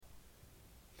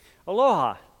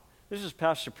Aloha, this is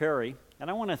Pastor Perry, and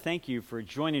I want to thank you for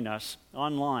joining us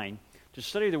online to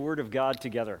study the Word of God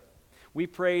together. We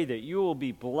pray that you will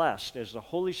be blessed as the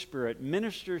Holy Spirit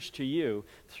ministers to you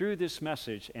through this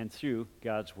message and through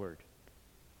God's Word.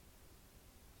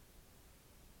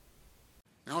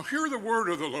 Now hear the word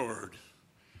of the Lord,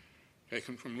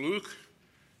 taken from Luke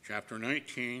chapter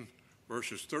 19,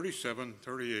 verses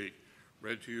 37-38,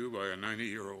 read to you by a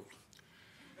 90-year-old.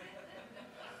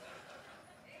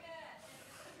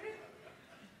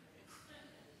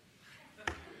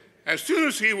 As soon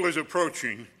as he was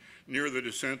approaching near the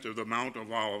descent of the Mount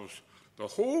of Olives, the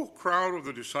whole crowd of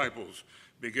the disciples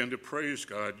began to praise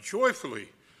God joyfully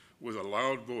with a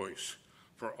loud voice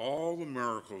for all the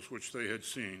miracles which they had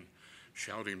seen,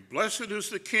 shouting, "Blessed is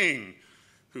the King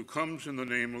who comes in the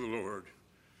name of the Lord.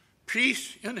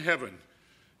 Peace in heaven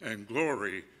and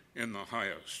glory in the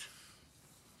highest."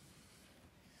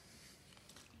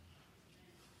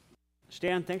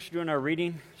 Stan, thanks for doing our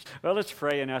reading. Well, let's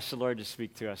pray and ask the Lord to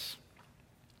speak to us.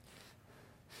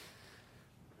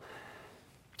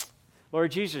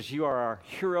 Lord Jesus, you are our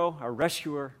hero, our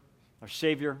rescuer, our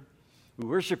Savior. We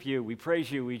worship you, we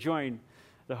praise you, we join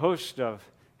the host of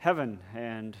heaven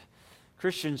and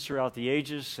Christians throughout the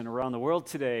ages and around the world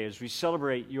today as we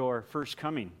celebrate your first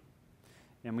coming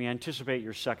and we anticipate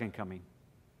your second coming.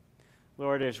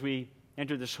 Lord, as we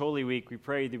enter this Holy Week, we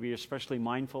pray that we be especially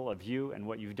mindful of you and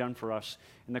what you've done for us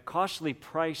and the costly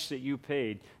price that you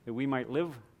paid that we might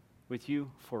live with you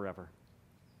forever.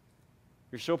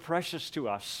 You're so precious to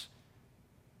us.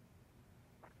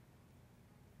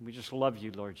 We just love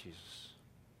you, Lord Jesus.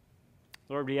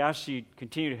 Lord, we ask you to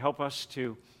continue to help us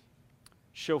to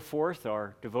show forth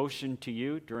our devotion to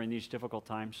you during these difficult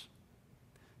times,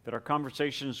 that our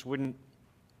conversations wouldn't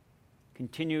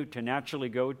continue to naturally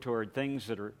go toward things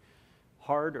that are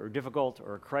hard or difficult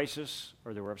or a crisis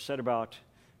or that we're upset about,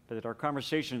 but that our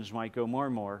conversations might go more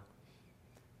and more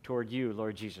toward you,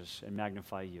 Lord Jesus, and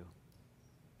magnify you.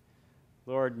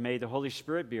 Lord, may the Holy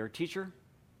Spirit be our teacher.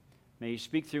 May he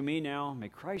speak through me now. May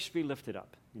Christ be lifted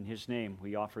up. In his name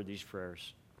we offer these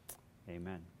prayers.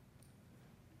 Amen.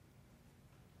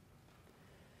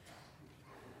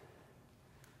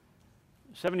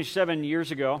 "77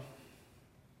 years ago,"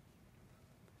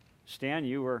 Stan,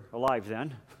 you were alive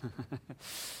then,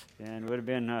 and would have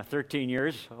been 13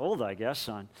 years old, I guess,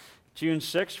 on June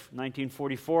 6,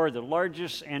 1944, the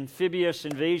largest amphibious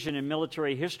invasion in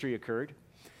military history occurred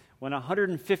when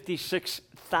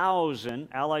 156,000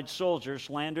 Allied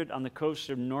soldiers landed on the coast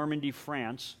of Normandy,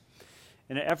 France,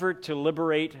 in an effort to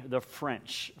liberate the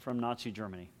French from Nazi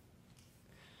Germany.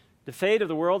 The fate of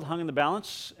the world hung in the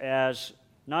balance as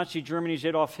Nazi Germany's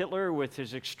Adolf Hitler, with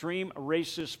his extreme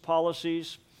racist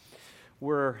policies,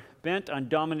 were bent on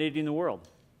dominating the world.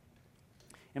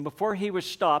 And before he was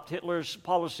stopped, Hitler's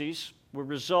policies would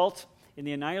result in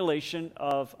the annihilation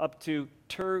of up to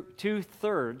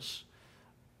two-thirds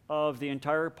of the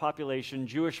entire population,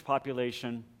 Jewish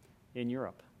population, in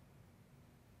Europe.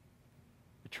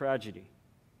 A tragedy.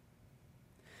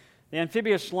 The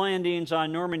amphibious landings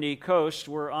on Normandy coast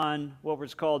were on what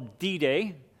was called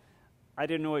D-Day. I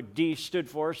didn't know what D stood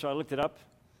for, so I looked it up.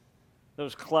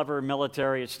 Those clever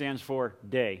military, it stands for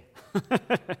day.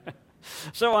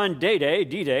 So on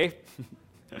D-Day,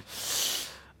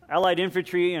 Allied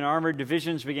infantry and armored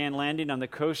divisions began landing on the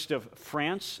coast of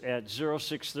France at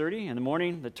 0630 in the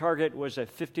morning. The target was a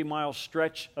 50-mile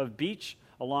stretch of beach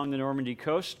along the Normandy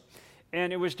coast,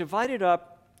 and it was divided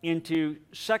up into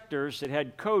sectors that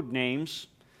had code names: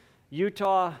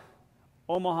 Utah,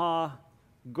 Omaha,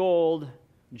 Gold,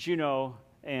 Juneau,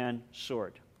 and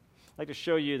Sword. I'd like to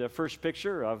show you the first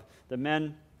picture of the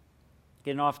men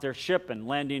getting off their ship and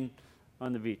landing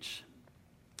on the beach.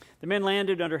 The men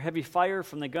landed under heavy fire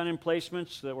from the gun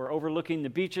emplacements that were overlooking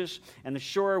the beaches, and the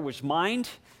shore was mined.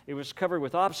 It was covered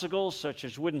with obstacles such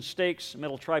as wooden stakes,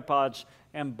 metal tripods,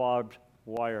 and barbed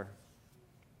wire.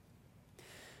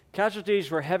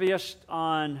 Casualties were heaviest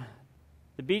on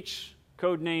the beach,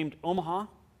 codenamed Omaha,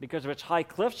 because of its high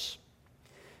cliffs.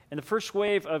 And the first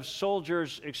wave of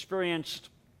soldiers experienced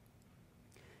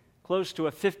close to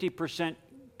a 50%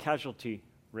 casualty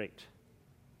rate.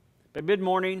 By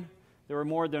mid-morning, there were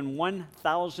more than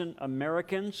 1,000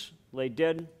 Americans lay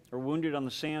dead or wounded on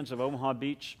the sands of Omaha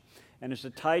Beach, and as the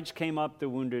tides came up, the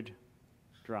wounded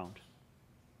drowned.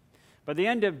 By the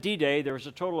end of D-Day, there was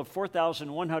a total of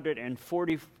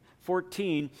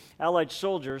 4,114 Allied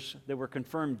soldiers that were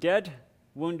confirmed dead,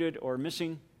 wounded, or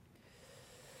missing.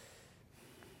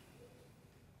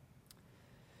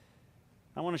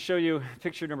 I want to show you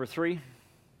picture number 3.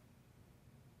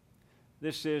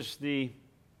 This is the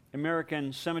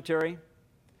American cemetery.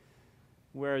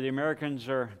 where the Americans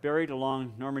are buried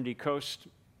along Normandy coast,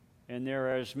 and there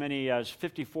are as many as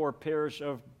 54 pairs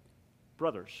of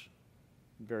brothers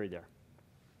buried there.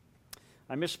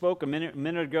 I misspoke a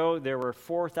minute ago. There were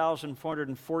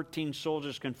 4,414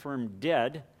 soldiers confirmed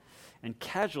dead, and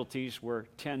casualties were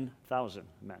 10,000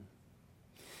 men.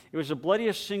 It was the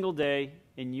bloodiest single day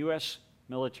in U.S.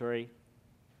 military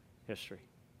history.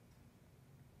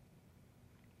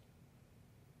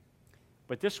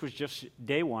 But this was just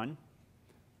day one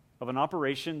of an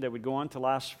operation that would go on to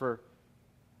last for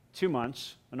 2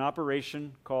 months, an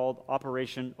operation called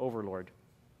Operation Overlord.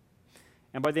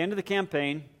 And by the end of the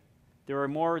campaign, there were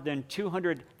more than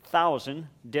 200,000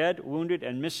 dead, wounded,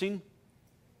 and missing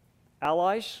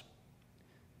allies,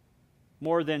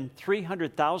 more than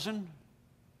 300,000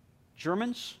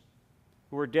 Germans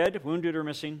who were dead, wounded, or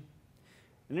missing.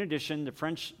 In addition, the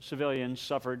French civilians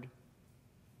suffered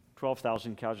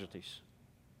 12,000 casualties.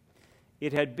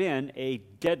 It had been a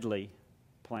deadly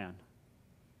plan.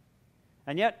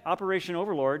 And yet, Operation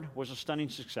Overlord was a stunning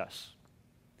success.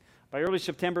 By early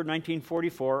September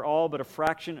 1944, all but a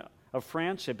fraction of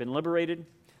France had been liberated.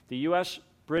 The U.S.,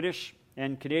 British,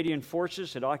 and Canadian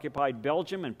forces had occupied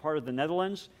Belgium and part of the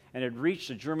Netherlands and had reached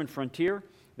the German frontier.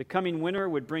 The coming winter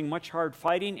would bring much hard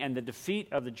fighting and the defeat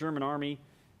of the German army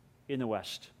in the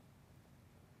West.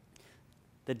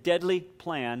 The deadly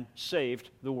plan saved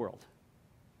the world.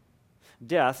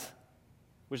 Death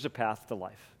was the path to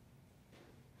life.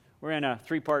 We're in a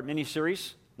 3-part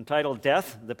mini-series entitled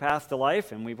Death, the Path to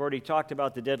Life, and we've already talked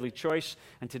about the deadly choice,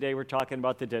 and today we're talking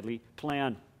about the deadly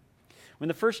plan. When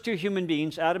the first two human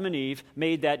beings, Adam and Eve,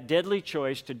 made that deadly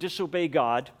choice to disobey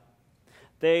God,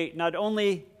 they not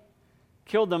only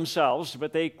killed themselves,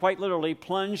 but they quite literally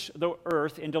plunged the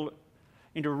earth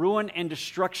into ruin and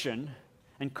destruction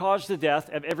and caused the death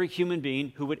of every human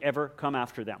being who would ever come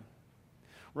after them.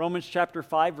 Romans chapter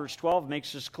 5, verse 12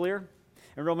 makes this clear.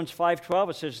 In Romans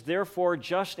 5:12, it says, "Therefore,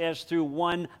 just as through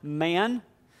one man,"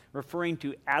 referring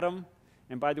to Adam,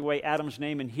 and by the way, Adam's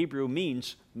name in Hebrew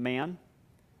means man.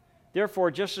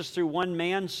 "Therefore, just as through one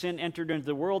man sin entered into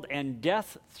the world, and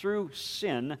death through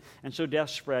sin, and so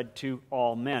death spread to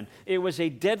all men." It was a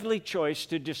deadly choice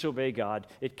to disobey God.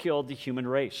 It killed the human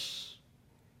race.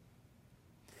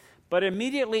 But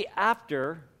immediately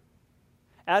after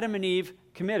Adam and Eve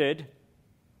committed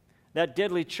that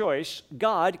deadly choice,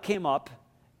 God came up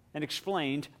and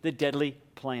explained the deadly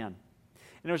plan.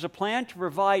 And it was a plan to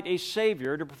provide a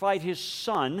Savior, to provide His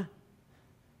Son,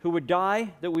 who would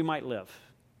die that we might live.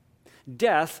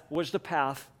 Death was the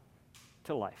path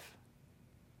to life.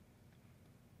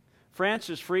 France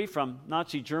is free from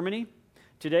Nazi Germany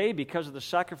today because of the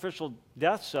sacrificial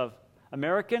deaths of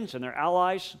Americans and their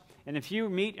allies. And if you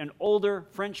meet an older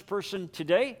French person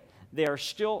today, they are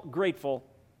still grateful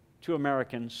to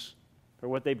Americans for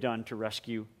what they've done to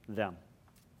rescue them.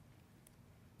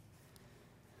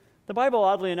 The Bible,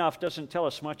 oddly enough, doesn't tell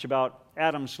us much about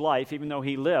Adam's life, even though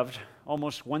he lived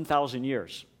almost 1,000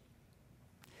 years.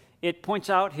 It points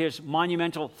out his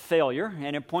monumental failure,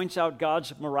 and it points out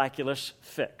God's miraculous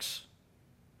fix.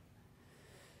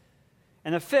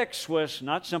 And the fix was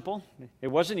not simple. It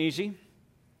wasn't easy.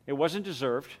 It wasn't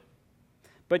deserved.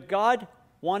 But God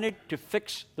wanted to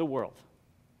fix the world.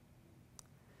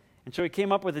 And so He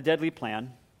came up with a deadly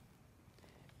plan,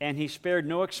 and He spared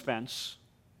no expense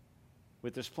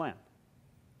with this plan.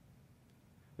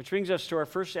 Which brings us to our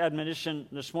first admonition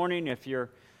this morning. If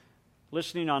you're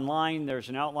listening online, there's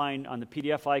an outline on the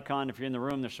PDF icon. If you're in the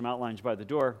room, there's some outlines by the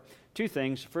door. Two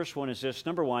things. First one is this.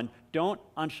 Number one, don't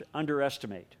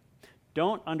underestimate.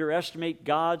 Don't underestimate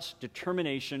God's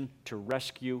determination to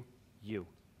rescue you.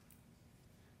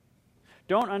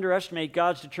 Don't underestimate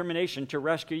God's determination to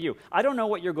rescue you. I don't know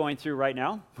what you're going through right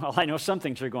now. Well, I know some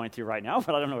things you're going through right now,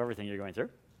 but I don't know everything you're going through.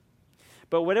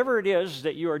 But whatever it is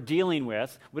that you are dealing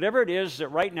with, whatever it is that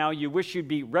right now you wish you'd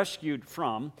be rescued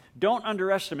from, don't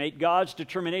underestimate God's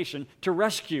determination to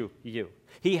rescue you.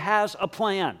 He has a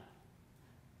plan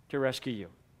to rescue you.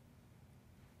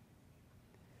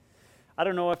 I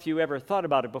don't know if you ever thought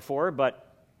about it before,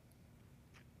 but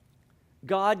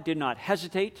God did not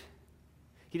hesitate.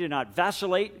 He did not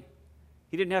vacillate.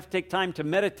 He didn't have to take time to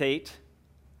meditate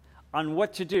on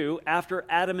what to do after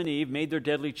Adam and Eve made their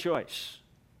deadly choice.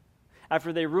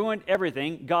 After they ruined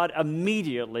everything, God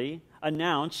immediately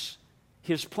announced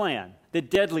His plan, the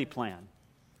deadly plan,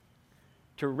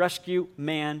 to rescue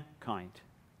mankind.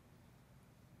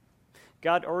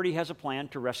 God already has a plan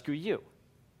to rescue you,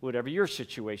 whatever your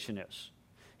situation is.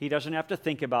 He doesn't have to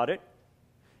think about it.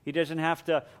 He doesn't have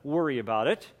to worry about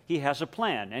it. He has a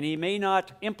plan, and He may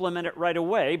not implement it right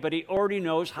away, but He already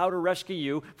knows how to rescue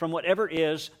you from whatever it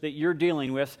is that you're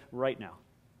dealing with right now.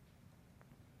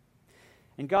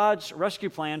 And God's rescue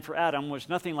plan for Adam was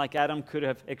nothing like Adam could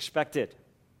have expected.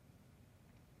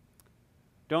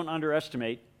 Don't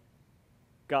underestimate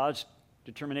God's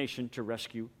determination to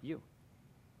rescue you.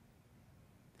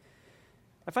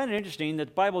 I find it interesting that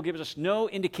the Bible gives us no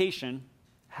indication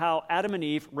how Adam and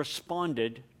Eve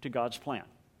responded to God's plan.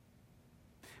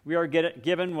 We are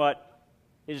given what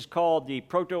is called the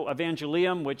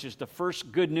proto-evangelium, which is the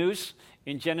first good news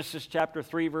in Genesis chapter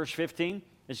 3, verse 15.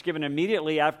 It's given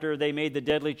immediately after they made the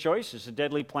deadly choice. It's a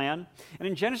deadly plan. And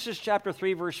in Genesis chapter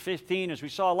 3, verse 15, as we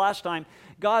saw last time,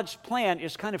 God's plan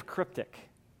is kind of cryptic.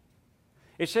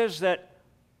 It says that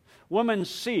woman's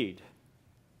seed,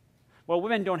 well,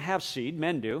 women don't have seed,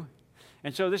 men do.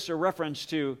 And so this is a reference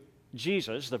to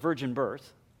Jesus, the virgin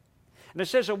birth. And it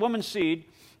says a woman's seed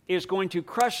is going to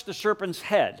crush the serpent's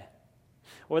head.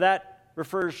 Well, that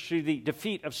refers to the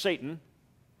defeat of Satan.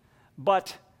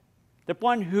 But the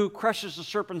one who crushes the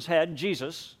serpent's head,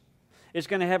 Jesus, is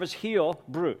going to have his heel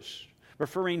bruised,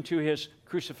 referring to his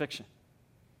crucifixion.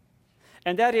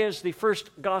 And that is the first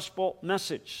gospel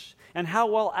message. And how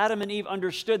well Adam and Eve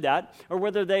understood that, or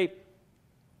whether they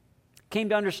came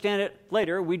to understand it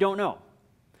later, we don't know.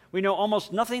 We know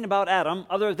almost nothing about Adam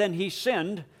other than he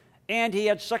sinned and he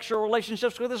had sexual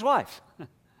relationships with his wife.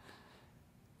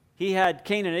 He had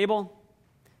Cain and Abel,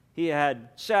 he had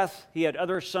Seth, he had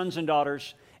other sons and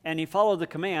daughters, and he followed the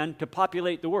command to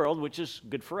populate the world, which is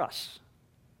good for us.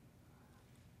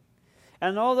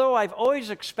 And although I've always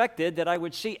expected that I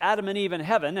would see Adam and Eve in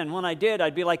heaven, and when I did,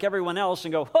 I'd be like everyone else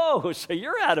and go, "Oh, so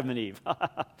you're Adam and Eve."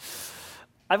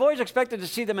 I've always expected to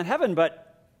see them in heaven,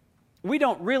 but we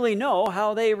don't really know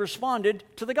how they responded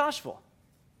to the gospel.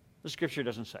 The scripture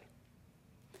doesn't say.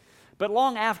 But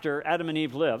long after Adam and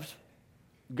Eve lived,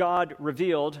 God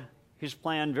revealed his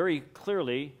plan very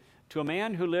clearly to a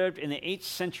man who lived in the 8th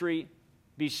century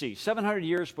BC, 700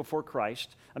 years before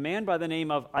Christ, a man by the name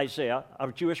of Isaiah,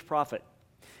 a Jewish prophet.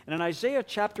 And in Isaiah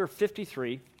chapter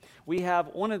 53, we have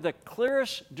one of the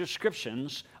clearest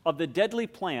descriptions of the deadly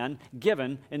plan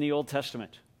given in the Old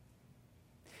Testament.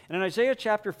 And in Isaiah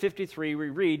chapter 53, we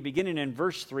read, beginning in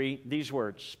verse 3, these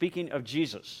words, speaking of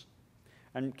Jesus.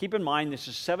 And keep in mind, this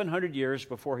is 700 years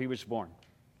before he was born.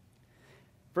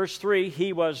 Verse 3,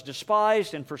 he was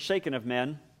despised and forsaken of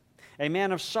men, a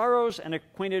man of sorrows and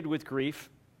acquainted with grief,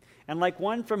 and like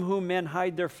one from whom men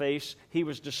hide their face, he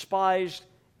was despised,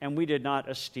 and we did not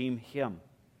esteem him.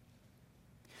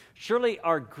 Surely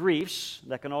our griefs,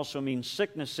 that can also mean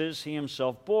sicknesses, he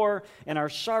himself bore, and our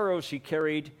sorrows he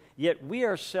carried, yet we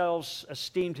ourselves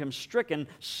esteemed him stricken,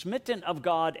 smitten of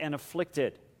God, and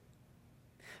afflicted.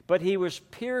 But he was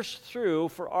pierced through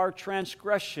for our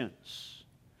transgressions.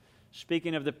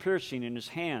 Speaking of the piercing in his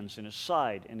hands, in his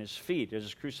side, in his feet, as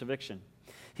his crucifixion.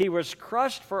 He was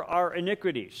crushed for our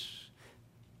iniquities.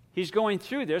 He's going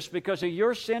through this because of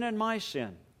your sin and my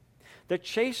sin. The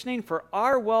chastening for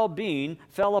our well-being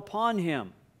fell upon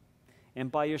him, and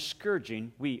by his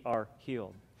scourging we are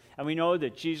healed. And we know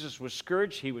that Jesus was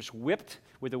scourged. He was whipped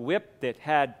with a whip that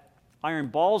had iron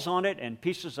balls on it and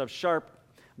pieces of sharp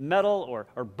metal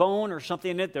or bone or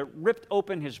something in it that ripped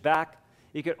open his back.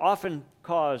 It could often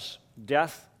cause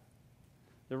death.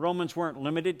 The Romans weren't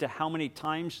limited to how many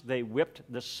times they whipped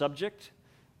the subject.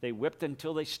 They whipped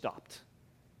until they stopped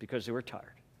because they were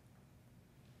tired.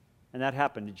 And that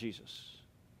happened to Jesus.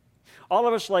 All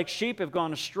of us, like sheep, have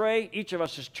gone astray. Each of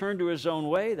us has turned to his own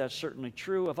way. That's certainly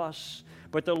true of us.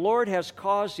 But the Lord has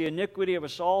caused the iniquity of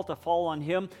us all to fall on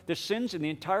him. The sins in the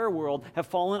entire world have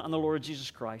fallen on the Lord Jesus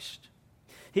Christ.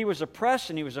 He was oppressed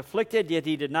and he was afflicted, yet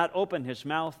he did not open his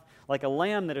mouth. Like a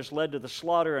lamb that is led to the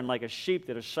slaughter, and like a sheep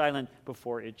that is silent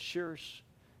before its shears.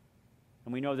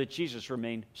 And we know that Jesus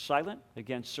remained silent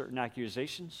against certain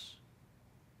accusations.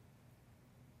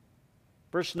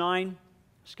 Verse 9,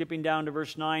 skipping down to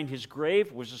verse 9, his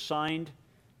grave was assigned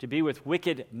to be with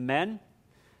wicked men.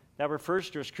 That refers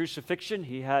to his crucifixion.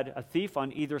 He had a thief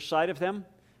on either side of him.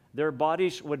 Their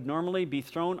bodies would normally be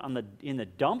thrown in the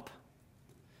dump.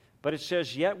 But it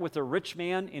says, yet with a rich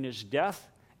man in his death,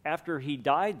 after he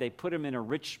died, they put him in a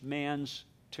rich man's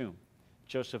tomb,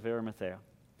 Joseph of Arimathea,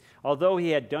 although he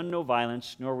had done no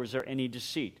violence, nor was there any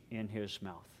deceit in his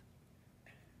mouth.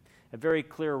 A very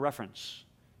clear reference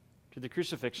to the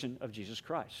crucifixion of Jesus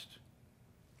Christ.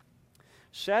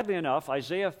 Sadly enough,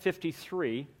 Isaiah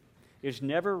 53 is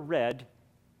never read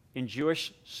in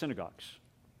Jewish synagogues.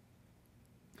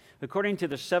 According to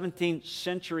the 17th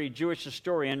century Jewish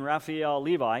historian Raphael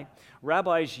Levi,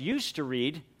 rabbis used to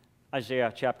read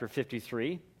Isaiah chapter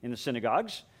 53 in the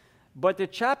synagogues, but the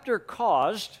chapter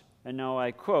caused, and now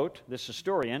I quote this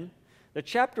historian, the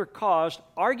chapter caused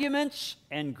arguments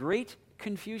and great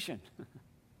confusion.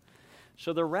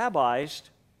 So the rabbis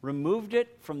removed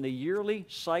it from the yearly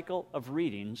cycle of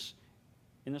readings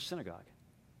in the synagogue.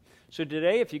 So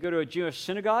today, if you go to a Jewish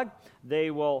synagogue,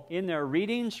 they will, in their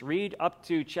readings, read up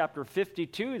to chapter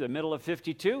 52, the middle of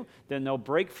 52. Then they'll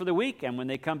break for the week, and when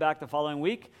they come back the following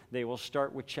week, they will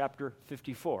start with chapter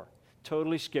 54,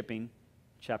 totally skipping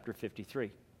chapter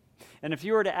 53. And if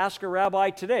you were to ask a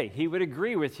rabbi today, he would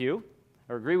agree with you,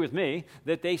 or agree with me,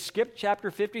 that they skipped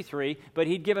chapter 53, but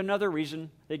he'd give another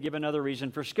reason. They'd give another reason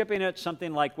for skipping it,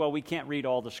 something like, well, we can't read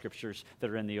all the scriptures that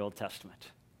are in the Old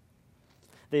Testament.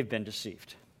 They've been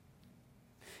deceived.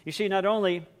 You see, not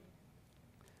only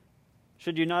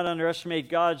should you not underestimate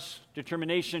God's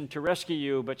determination to rescue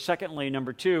you, but secondly,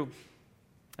 number two,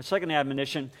 a second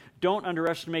admonition, don't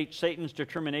underestimate Satan's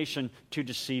determination to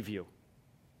deceive you.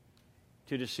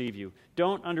 To deceive you.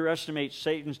 Don't underestimate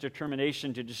Satan's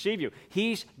determination to deceive you.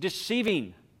 He's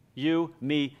deceiving you,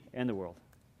 me, and the world.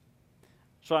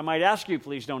 So I might ask you,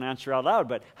 please don't answer out loud,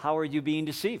 but how are you being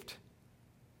deceived?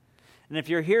 And if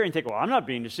you're here and think, well, I'm not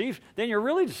being deceived, then you're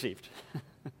really deceived.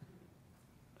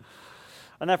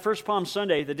 On that first Palm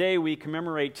Sunday, the day we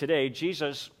commemorate today,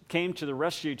 Jesus came to the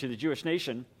rescue to the Jewish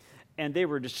nation, and they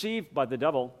were deceived by the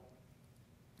devil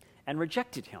and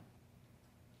rejected him.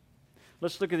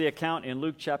 Let's look at the account in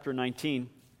Luke chapter 19.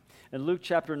 In Luke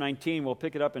chapter 19, we'll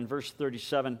pick it up in verse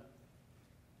 37.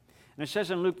 And it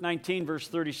says in Luke 19, verse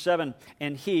 37,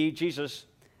 and he, Jesus,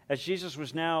 as Jesus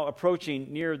was now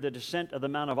approaching near the descent of the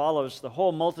Mount of Olives, the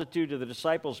whole multitude of the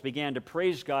disciples began to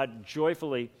praise God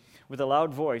joyfully with a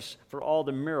loud voice for all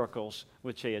the miracles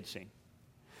which they had seen.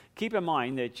 Keep in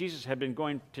mind that Jesus had been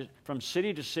going from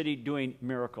city to city doing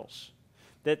miracles,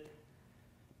 that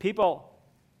people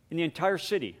in the entire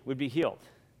city would be healed,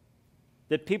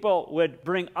 that people would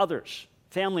bring others,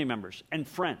 family members, and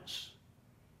friends,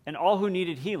 and all who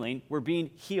needed healing were being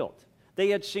healed. They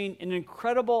had seen an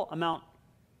incredible amount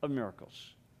of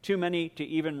miracles, too many to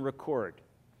even record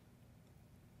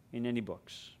in any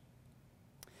books.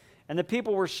 And the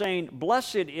people were saying,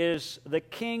 "Blessed is the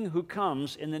King who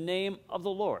comes in the name of the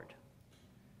Lord.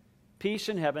 Peace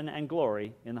in heaven and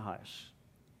glory in the highest."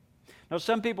 Now,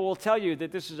 some people will tell you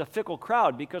that this is a fickle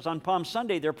crowd because on Palm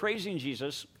Sunday they're praising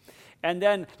Jesus, and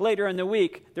then later in the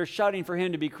week they're shouting for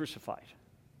him to be crucified.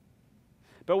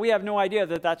 But we have no idea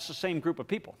that that's the same group of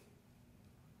people.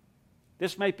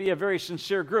 This might be a very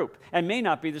sincere group and may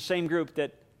not be the same group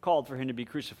that called for him to be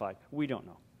crucified. We don't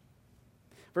know.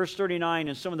 Verse 39,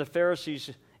 and some of the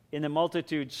Pharisees in the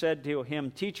multitude said to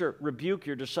him, "Teacher, rebuke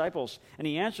your disciples." And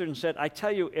he answered and said, "I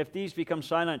tell you, if these become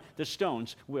silent, the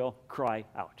stones will cry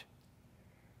out."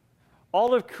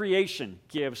 All of creation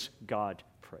gives God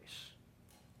praise.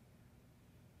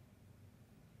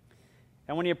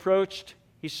 And when he approached,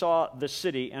 he saw the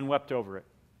city and wept over it.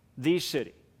 The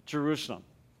city, Jerusalem,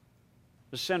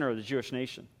 the center of the Jewish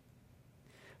nation,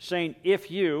 saying,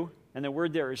 "If you," and the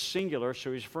word there is singular,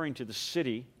 so he's referring to the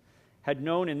city, "had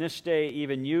known in this day,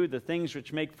 even you, the things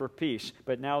which make for peace,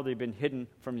 but now they've been hidden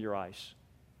from your eyes."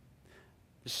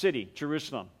 The city,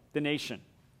 Jerusalem, the nation,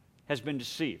 has been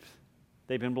deceived.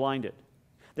 They've been blinded.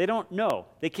 They don't know,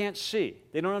 they can't see,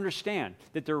 they don't understand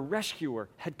that their rescuer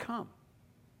had come.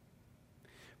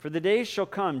 "For the days shall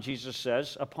come," Jesus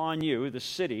says, "upon you, the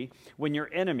city, when your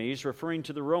enemies," referring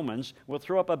to the Romans, "will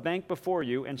throw up a bank before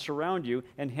you and surround you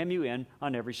and hem you in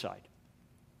on every side."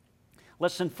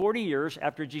 Less than 40 years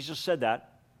after Jesus said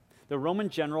that, the Roman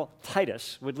general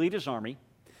Titus would lead his army,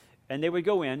 and they would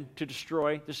go in to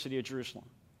destroy the city of Jerusalem.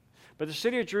 But the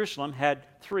city of Jerusalem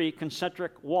had 3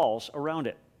 concentric walls around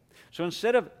it. So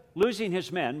instead of losing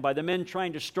his men by the men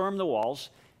trying to storm the walls,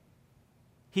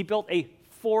 he built a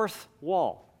 4th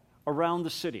wall around the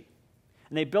city.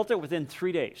 And they built it within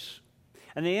 3 days.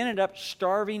 And they ended up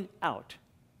starving out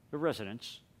the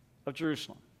residents of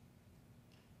Jerusalem.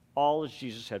 All as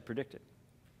Jesus had predicted.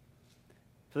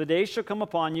 "For the days shall come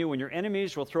upon you when your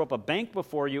enemies will throw up a bank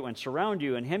before you and surround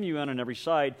you and hem you in on every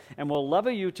side and will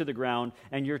level you to the ground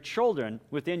and your children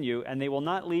within you, and they will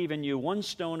not leave in you one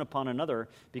stone upon another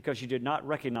because you did not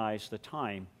recognize the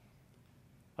time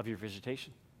of your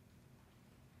visitation."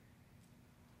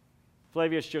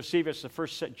 Flavius Josephus,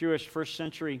 the Jewish first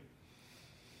century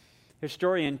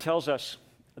historian, tells us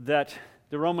that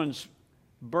the Romans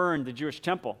burned the Jewish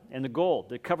temple, and the gold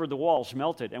that covered the walls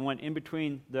melted and went in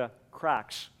between the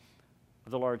cracks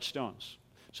of the large stones.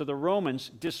 So the Romans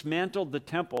dismantled the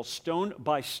temple stone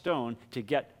by stone to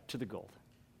get to the gold,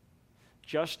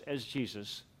 just as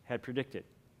Jesus had predicted,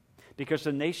 because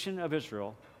the nation of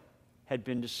Israel had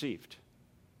been deceived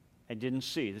and didn't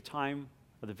see the time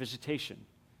of the visitation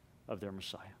of their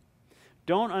Messiah.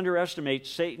 Don't underestimate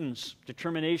Satan's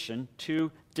determination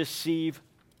to deceive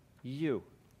you.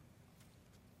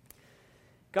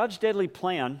 God's deadly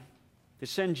plan to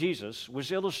send Jesus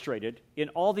was illustrated in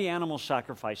all the animal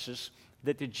sacrifices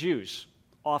that the Jews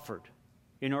offered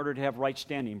in order to have right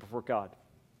standing before God.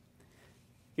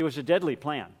 It was a deadly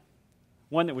plan,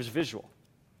 one that was visual,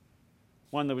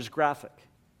 one that was graphic.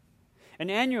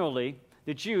 And annually,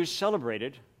 the Jews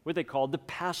celebrated what they called the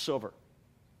Passover.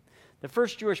 The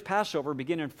first Jewish Passover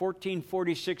began in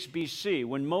 1446 BC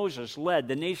when Moses led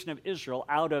the nation of Israel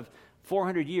out of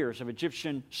 400 years of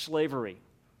Egyptian slavery.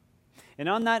 And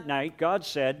on that night, God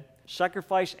said,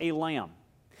 "Sacrifice a lamb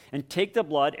and take the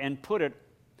blood and put it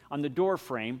on the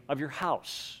doorframe of your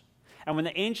house. And when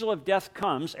the angel of death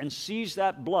comes and sees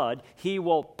that blood, he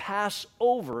will pass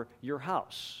over your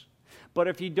house. But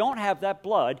if you don't have that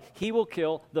blood, he will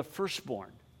kill the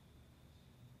firstborn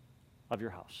of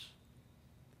your house."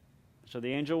 So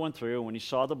the angel went through, and when he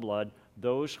saw the blood,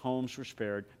 those homes were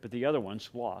spared, but the other ones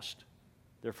lost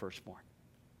their firstborn.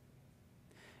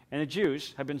 And the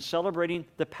Jews have been celebrating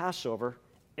the Passover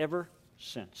ever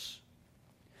since.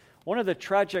 One of the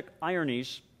tragic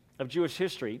ironies of Jewish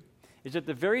history is at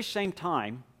the very same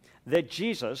time that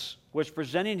Jesus was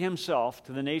presenting himself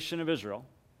to the nation of Israel,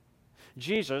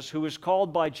 Jesus, who was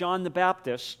called by John the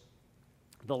Baptist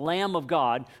the Lamb of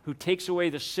God who takes away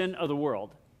the sin of the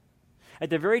world, at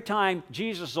the very time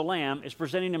Jesus the Lamb is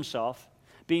presenting himself,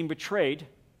 being betrayed,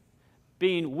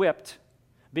 being whipped,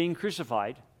 being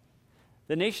crucified,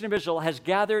 the nation of Israel has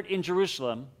gathered in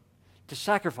Jerusalem to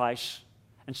sacrifice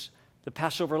the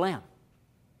Passover lamb.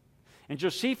 And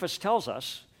Josephus tells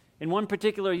us in one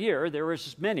particular year there were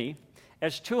as many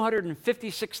as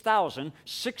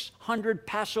 256,600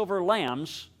 Passover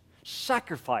lambs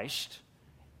sacrificed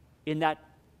in that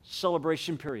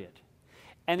celebration period.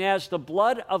 And as the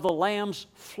blood of the lambs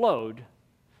flowed,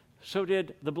 so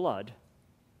did the blood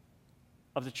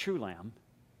of the true Lamb,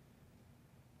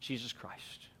 Jesus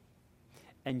Christ.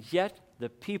 And yet the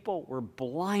people were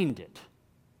blinded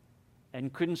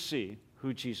and couldn't see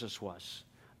who Jesus was,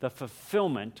 the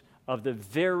fulfillment of the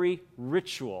very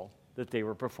ritual that they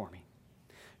were performing.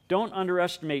 Don't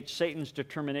underestimate Satan's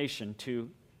determination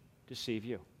to deceive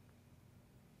you.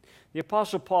 The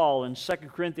Apostle Paul in 2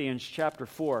 Corinthians chapter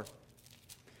 4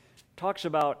 talks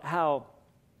about how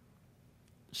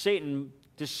Satan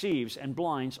deceives and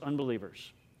blinds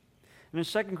unbelievers. And in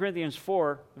 2 Corinthians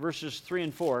 4, verses 3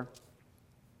 and 4,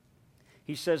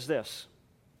 he says this.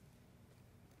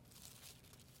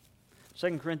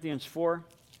 2 Corinthians 4,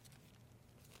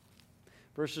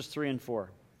 verses 3 and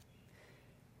 4.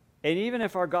 "And even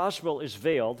if our gospel is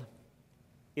veiled,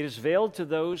 it is veiled to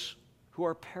those who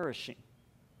are perishing,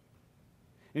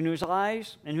 in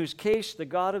whose case the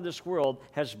God of this world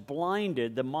has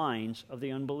blinded the minds of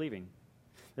the unbelieving,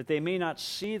 that they may not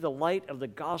see the light of the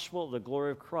gospel of the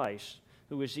glory of Christ,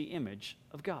 who is the image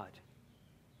of God."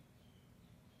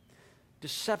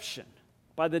 Deception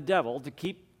by the devil to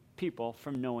keep people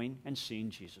from knowing and seeing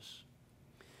Jesus.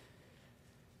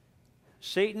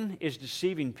 Satan is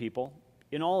deceiving people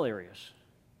in all areas.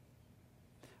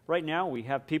 Right now, we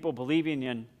have people believing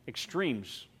in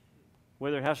extremes,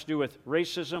 whether it has to do with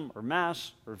racism or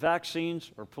masks or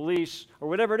vaccines or police or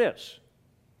whatever it is.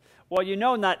 Well, you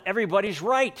know, not everybody's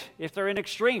right if they're in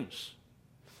extremes.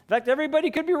 In fact,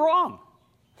 everybody could be wrong.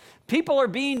 People are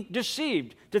being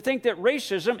deceived to think that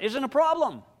racism isn't a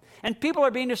problem. And people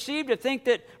are being deceived to think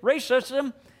that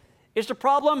racism is the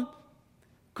problem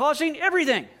causing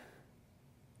everything.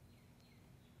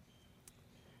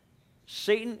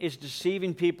 Satan is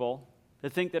deceiving people to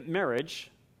think that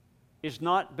marriage is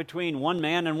not between one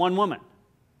man and one woman,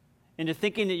 into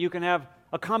thinking that you can have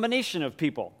a combination of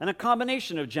people and a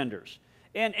combination of genders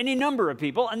and any number of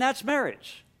people, and that's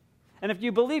marriage. And if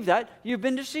you believe that, you've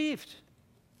been deceived.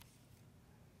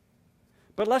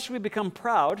 But lest we become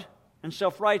proud and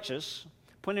self-righteous,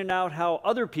 pointing out how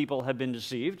other people have been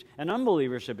deceived and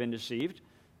unbelievers have been deceived,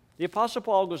 the Apostle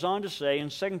Paul goes on to say in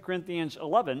 2 Corinthians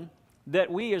 11 that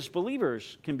we as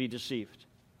believers can be deceived.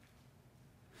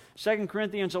 2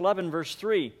 Corinthians 11, verse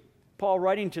 3, Paul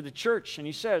writing to the church, and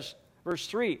he says, verse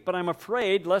 3, "But I'm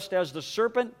afraid lest as the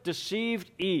serpent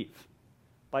deceived Eve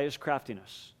by his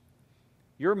craftiness,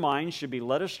 your minds should be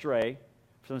led astray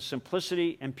from the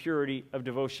simplicity and purity of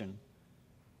devotion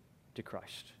to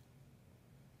Christ.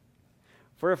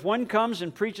 For if one comes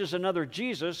and preaches another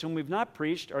Jesus whom we've not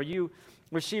preached, or you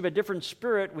receive a different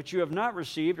spirit which you have not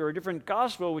received, or a different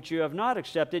gospel which you have not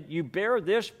accepted, you bear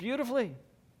this beautifully."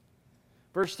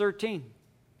 Verse 13,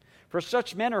 "For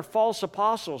such men are false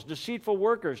apostles, deceitful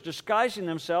workers, disguising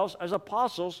themselves as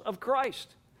apostles of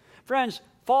Christ." Friends,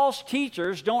 false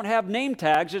teachers don't have name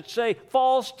tags that say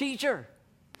false teacher.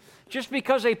 Just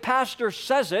because a pastor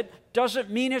says it doesn't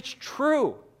mean it's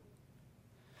true.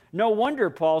 No wonder,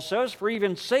 Paul says, for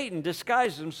even Satan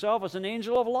disguises himself as an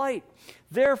angel of light.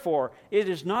 Therefore, it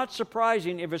is not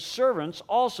surprising if his servants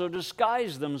also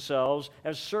disguise themselves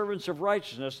as servants of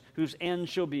righteousness, whose end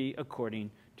shall be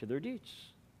according to their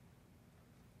deeds.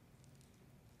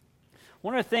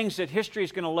 One of the things that history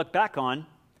is going to look back on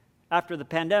after the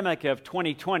pandemic of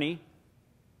 2020,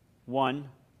 1,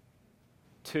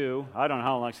 2, I don't know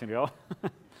how long it's going to go.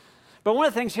 But one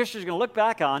of the things history is going to look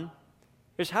back on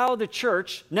is how the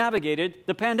church navigated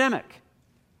the pandemic,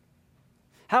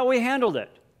 how we handled it.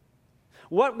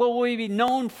 What will we be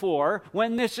known for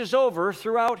when this is over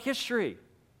throughout history?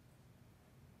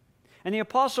 And the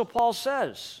Apostle Paul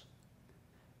says,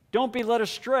 don't be led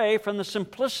astray from the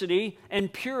simplicity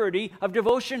and purity of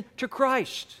devotion to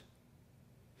Christ.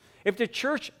 If the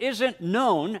church isn't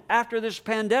known after this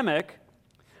pandemic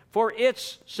for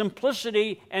its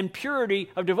simplicity and purity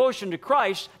of devotion to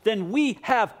Christ, then we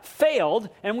have failed,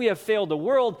 and we have failed the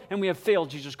world, and we have failed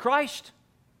Jesus Christ.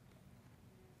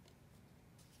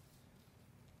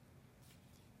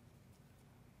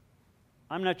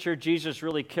 I'm not sure Jesus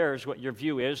really cares what your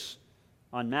view is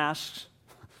on masks,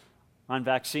 on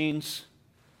vaccines,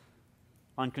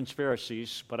 on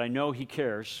conspiracies, but I know he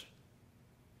cares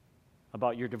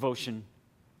about your devotion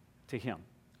to him.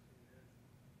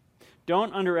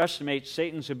 Don't underestimate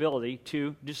Satan's ability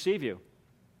to deceive you.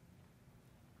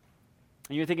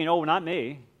 And you're thinking, oh, not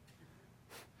me.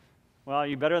 Well, are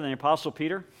you better than the Apostle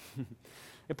Peter? The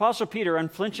Apostle Peter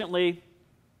unflinchingly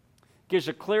gives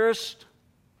the clearest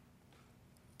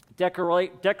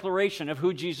declaration of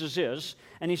who Jesus is.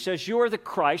 And he says, you are the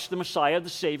Christ, the Messiah, the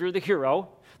Savior, the hero,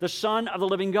 the Son of the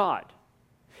living God.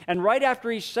 And right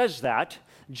after he says that,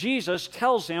 Jesus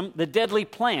tells him the deadly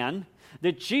plan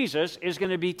that Jesus is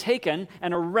going to be taken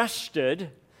and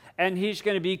arrested, and he's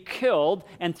going to be killed,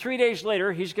 and 3 days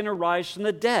later he's going to rise from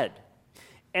the dead.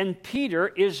 And Peter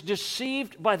is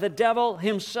deceived by the devil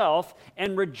himself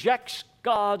and rejects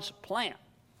God's plan.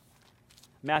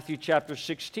 Matthew chapter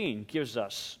 16 gives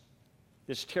us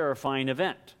this terrifying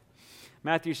event.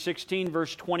 Matthew 16,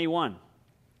 verse 21.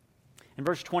 In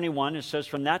verse 21, it says,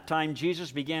 from that time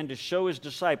Jesus began to show his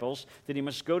disciples that he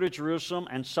must go to Jerusalem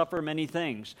and suffer many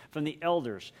things from the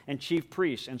elders and chief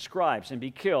priests and scribes and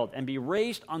be killed and be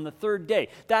raised on the third day.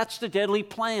 That's the deadly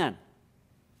plan.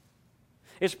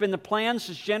 It's been the plan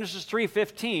since Genesis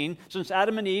 3:15, since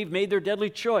Adam and Eve made their deadly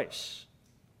choice.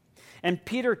 And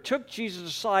Peter took Jesus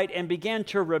aside and began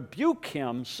to rebuke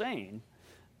him, saying,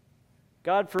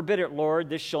 God forbid it, Lord,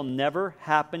 this shall never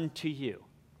happen to you.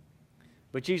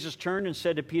 But Jesus turned and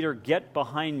said to Peter, get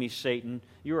behind me, Satan.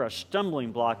 You are a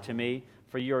stumbling block to me,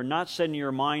 for you are not setting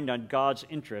your mind on God's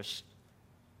interests,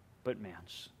 but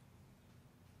man's.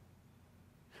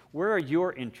 Where are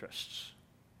your interests?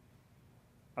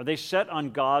 Are they set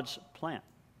on God's plan?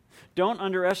 Don't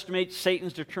underestimate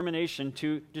Satan's determination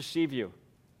to deceive you.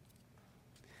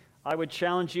 I would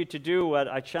challenge you to do what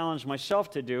I challenge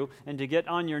myself to do, and to get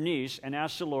on your knees and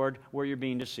ask the Lord where you're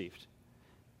being deceived.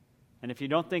 And if you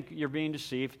don't think you're being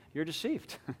deceived, you're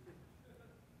deceived.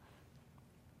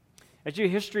 As you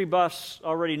history buffs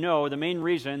already know, the main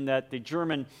reason that the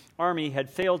German army had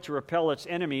failed to repel its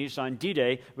enemies on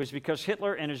D-Day was because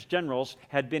Hitler and his generals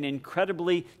had been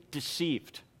incredibly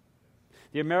deceived.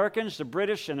 The Americans, the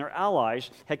British, and their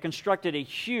allies had constructed a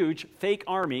huge fake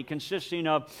army consisting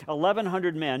of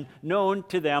 1,100 men known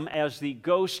to them as the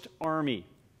Ghost Army.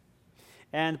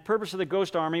 And the purpose of the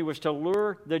Ghost Army was to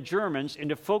lure the Germans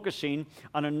into focusing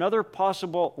on another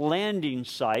possible landing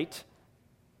site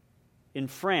in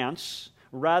France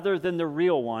rather than the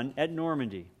real one at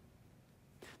Normandy.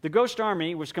 The Ghost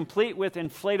Army was complete with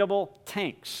inflatable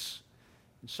tanks.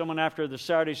 And someone after the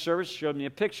Saturday service showed me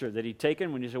a picture that he'd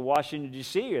taken when he was in Washington,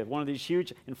 D.C., of one of these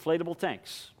huge inflatable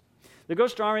tanks. The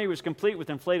Ghost Army was complete with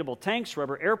inflatable tanks,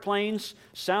 rubber airplanes,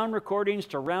 sound recordings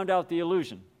to round out the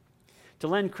illusion. To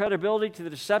lend credibility to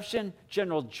the deception,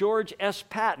 General George S.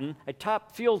 Patton, a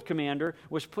top field commander,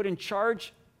 was put in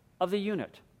charge of the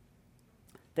unit.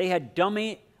 They had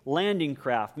dummy landing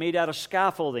craft made out of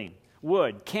scaffolding,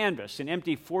 wood, canvas, and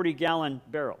empty 40-gallon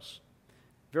barrels.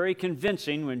 Very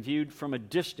convincing when viewed from a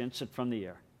distance and from the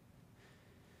air.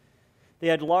 They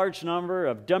had a large number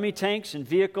of dummy tanks and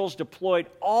vehicles deployed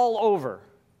all over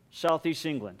southeast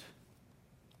England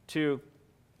to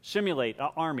simulate an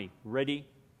army ready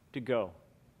to go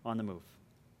on the move.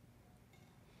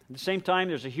 At the same time,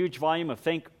 there's a huge volume of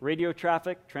fake radio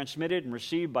traffic transmitted and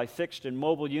received by fixed and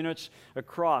mobile units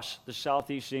across the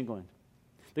southeast England.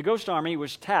 The Ghost Army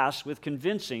was tasked with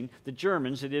convincing the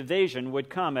Germans that the invasion would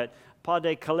come at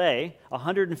Pas-de-Calais,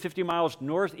 150 miles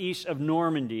northeast of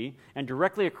Normandy, and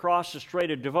directly across the Strait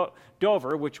of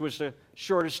Dover, which was the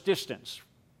shortest distance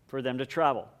for them to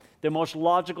travel, the most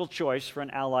logical choice for an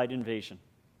Allied invasion.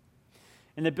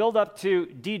 In the build-up to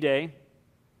D-Day,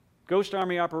 Ghost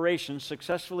Army operations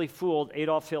successfully fooled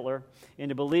Adolf Hitler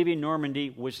into believing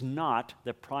Normandy was not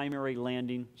the primary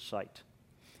landing site.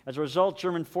 As a result,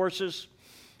 German forces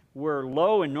were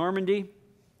low in Normandy,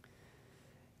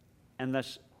 and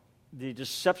thus the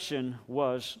deception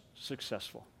was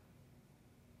successful.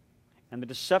 And the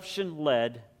deception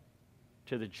led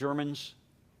to the Germans'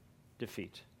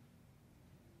 defeat.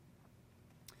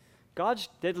 God's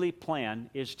deadly plan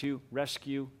is to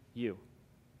rescue you.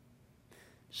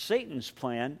 Satan's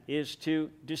plan is to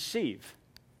deceive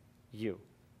you.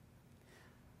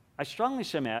 I strongly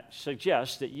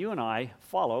suggest that you and I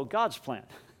follow God's plan.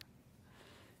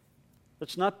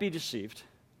 Let's not be deceived.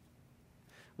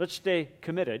 Let's stay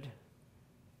committed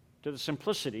to the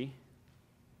simplicity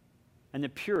and the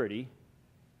purity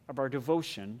of our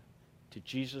devotion to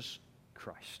Jesus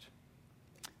Christ.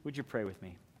 Would you pray with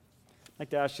me? I'd like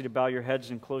to ask you to bow your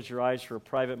heads and close your eyes for a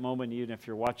private moment, even if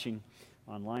you're watching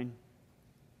online.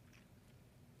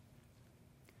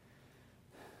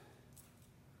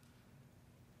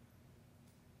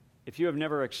 If you have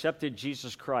never accepted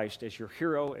Jesus Christ as your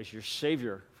hero, as your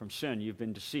Savior from sin, you've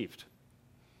been deceived.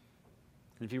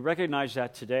 And if you recognize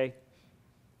that today,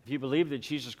 if you believe that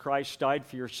Jesus Christ died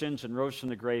for your sins and rose from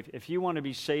the grave, if you want to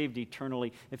be saved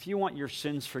eternally, if you want your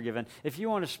sins forgiven, if you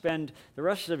want to spend the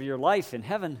rest of your life in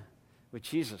heaven with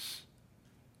Jesus,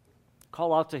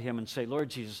 call out to Him and say, Lord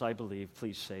Jesus, I believe,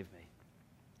 please save me.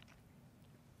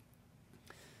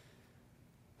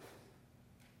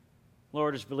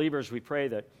 Lord, as believers, we pray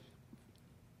that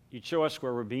You'd show us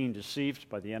where we're being deceived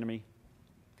by the enemy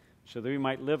so that we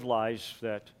might live lives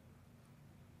that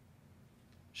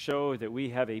show that we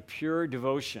have a pure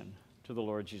devotion to the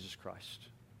Lord Jesus Christ.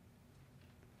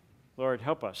 Lord,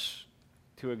 help us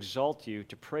to exalt You,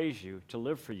 to praise You, to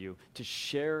live for You, to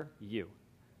share You,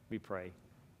 we pray,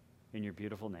 in Your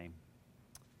beautiful name.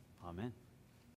 Amen.